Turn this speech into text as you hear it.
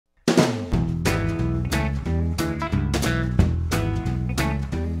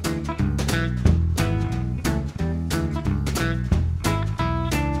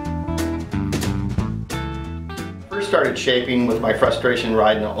started shaping with my frustration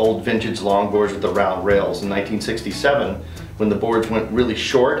riding old vintage longboards with the round rails in 1967. When the boards went really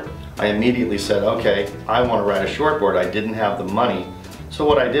short, I immediately said, okay, I want to ride a shortboard. I didn't have the money. So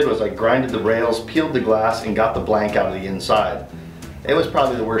what I did was I grinded the rails, peeled the glass, and got the blank out of the inside. It was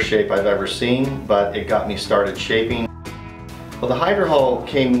probably the worst shape I've ever seen, but it got me started shaping. Well, the HydroHull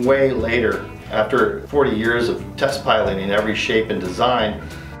came way later, after 40 years of test piloting every shape and design.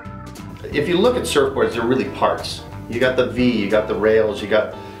 If you look at surfboards, they're really parts. You got the V, you got the rails, you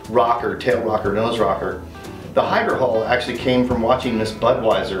got rocker, tail rocker, nose rocker. The HydroHull actually came from watching Miss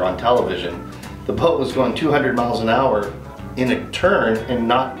Budweiser on television. The boat was going 200 miles an hour in a turn and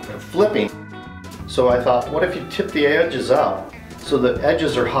not flipping. So I thought, what if you tip the edges up so the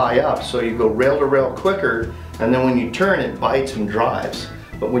edges are high up, so you go rail to rail quicker, and then when you turn it bites and drives.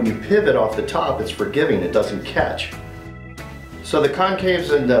 But when you pivot off the top, it's forgiving, it doesn't catch. So the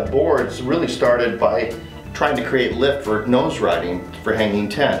concaves in the boards really started by trying to create lift for nose riding for hanging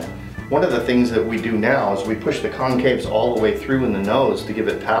 10. One of the things that we do now is we push the concaves all the way through in the nose to give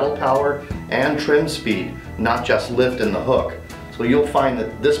it paddle power and trim speed, not just lift in the hook. So you'll find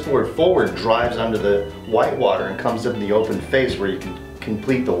that this board forward drives under the whitewater and comes up in the open face where you can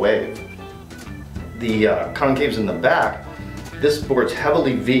complete the wave. The concaves in the back, this board's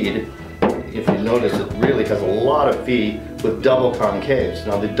heavily V'd. If you notice, it really has a lot of V with double concaves.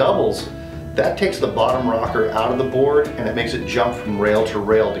 Now the doubles, that takes the bottom rocker out of the board and it makes it jump from rail to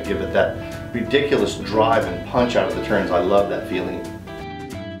rail to give it that ridiculous drive and punch out of the turns. I love that feeling.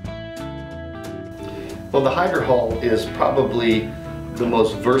 Well, the HydroHull is probably the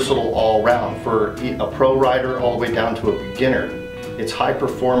most versatile all-round for a pro rider all the way down to a beginner. It's high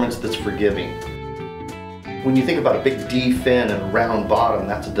performance that's forgiving. When you think about a big D fin and a round bottom,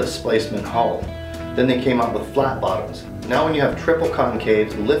 that's a displacement hull. Then they came out with flat bottoms. Now when you have triple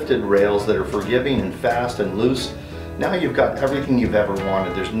concaves, lifted rails that are forgiving and fast and loose, now you've got everything you've ever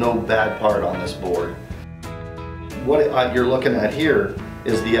wanted. There's no bad part on this board. What you're looking at here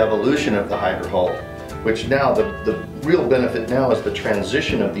is the evolution of the HydroHull, which now the real benefit now is the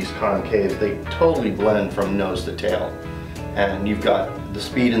transition of these concaves. They totally blend from nose to tail. And you've got the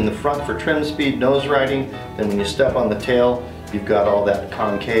speed in the front for trim speed, nose riding. Then when you step on the tail, you've got all that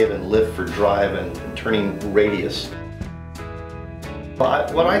concave and lift for drive and turning radius.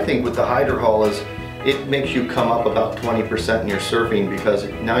 But what I think with the HydroHull is it makes you come up about 20% in your surfing, because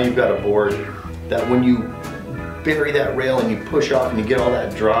now you've got a board that when you bury that rail and you push off and you get all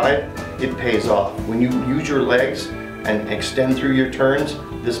that drive, it pays off. When you use your legs and extend through your turns,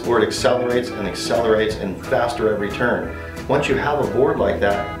 this board accelerates and faster every turn. Once you have a board like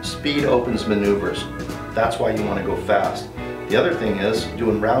that, speed opens maneuvers. That's why you want to go fast. The other thing is,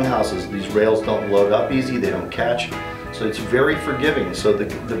 doing roundhouses, these rails don't load up easy, they don't catch, so it's very forgiving. So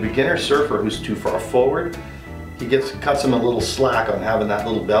the beginner surfer who's too far forward, he cuts him a little slack on having that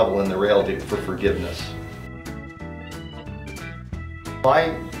little bevel in the rail for forgiveness.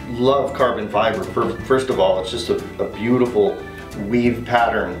 I love carbon fiber. First of all, it's just a beautiful weave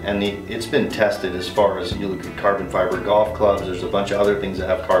pattern, and it's been tested as far as you look at carbon fiber golf clubs. There's a bunch of other things that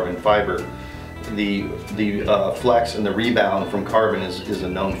have carbon fiber. The flex and the rebound from carbon is a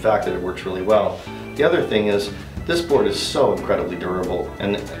known fact that it works really well. The other thing is this board is so incredibly durable,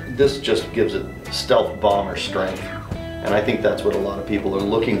 and this just gives it stealth bomber strength. And I think that's what a lot of people are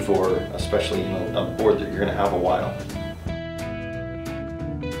looking for, especially a board that you're going to have a while.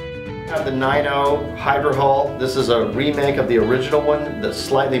 We have the 9.0 HydroHull. This is a remake of the original one that's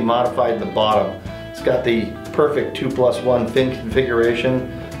slightly modified in the bottom. It's got the perfect 2+1 fin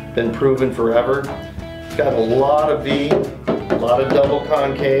configuration, been proven forever. It's got a lot of V, a lot of double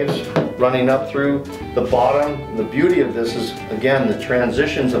concaves running up through the bottom. And the beauty of this is, again, the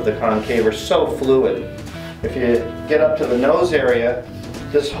transitions of the concave are so fluid. If you get up to the nose area,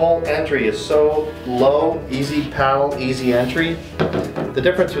 this whole entry is so low, easy paddle, easy entry. The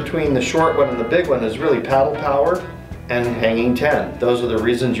difference between the short one and the big one is really paddle power and hanging 10. Those are the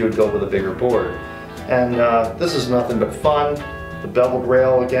reasons you would go with a bigger board. And this is nothing but fun. The beveled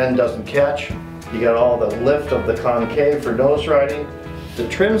rail, again, doesn't catch. You got all the lift of the concave for nose riding. The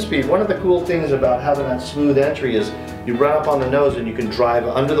trim speed, one of the cool things about having that smooth entry is you run up on the nose and you can drive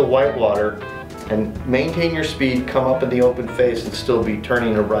under the whitewater and maintain your speed, come up in the open face, and still be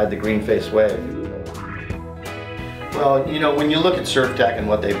turning to ride the green face wave. Well, you know, when you look at Surf Tech and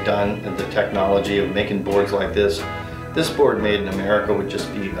what they've done and the technology of making boards like this board made in America would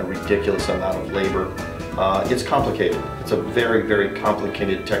just be a ridiculous amount of labor. It's complicated. It's a very, very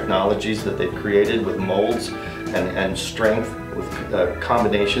complicated technologies that they've created with molds and strength with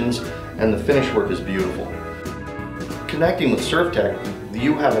combinations, and the finish work is beautiful. Connecting with Surf Tech,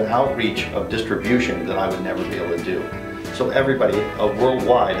 you have an outreach of distribution that I would never be able to do. So everybody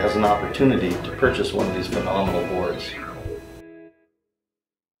worldwide has an opportunity to purchase one of these phenomenal boards.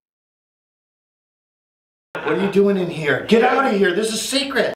 What are you doing in here? Get out of here, this is secret!